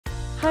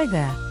Hi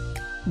there.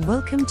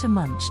 Welcome to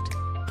Munch'd,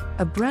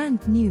 a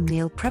brand new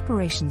meal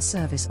preparation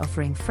service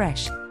offering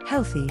fresh,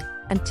 healthy,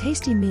 and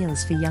tasty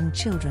meals for young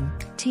children,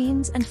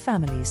 teens, and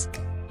families.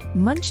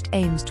 Munch'd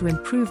aims to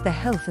improve the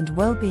health and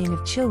well-being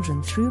of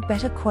children through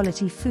better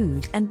quality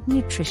food and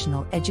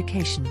nutritional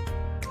education.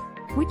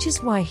 Which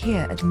is why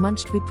here at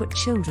Munch'd we put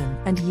children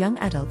and young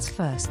adults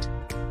first.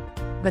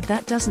 But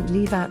that doesn't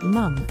leave out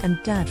mum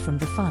and dad from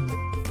the fun.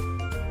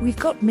 We've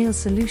got meal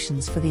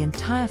solutions for the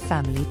entire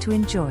family to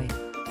enjoy.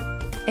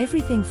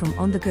 Everything from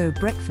on-the-go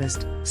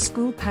breakfast,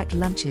 school-packed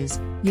lunches,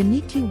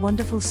 uniquely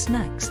wonderful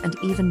snacks, and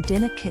even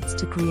dinner kits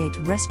to create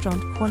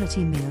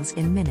restaurant-quality meals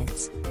in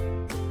minutes.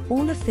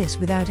 All of this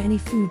without any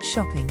food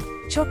shopping,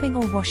 chopping,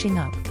 or washing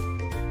up.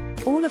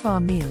 All of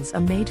our meals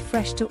are made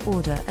fresh to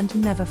order and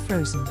never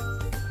frozen.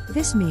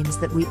 This means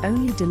that we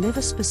only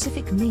deliver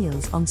specific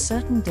meals on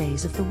certain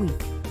days of the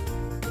week.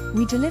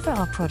 We deliver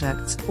our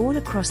products all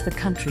across the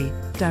country,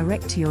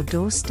 direct to your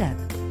doorstep.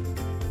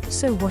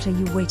 So what are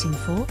you waiting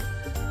for?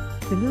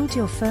 Download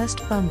your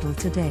first bundle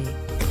today.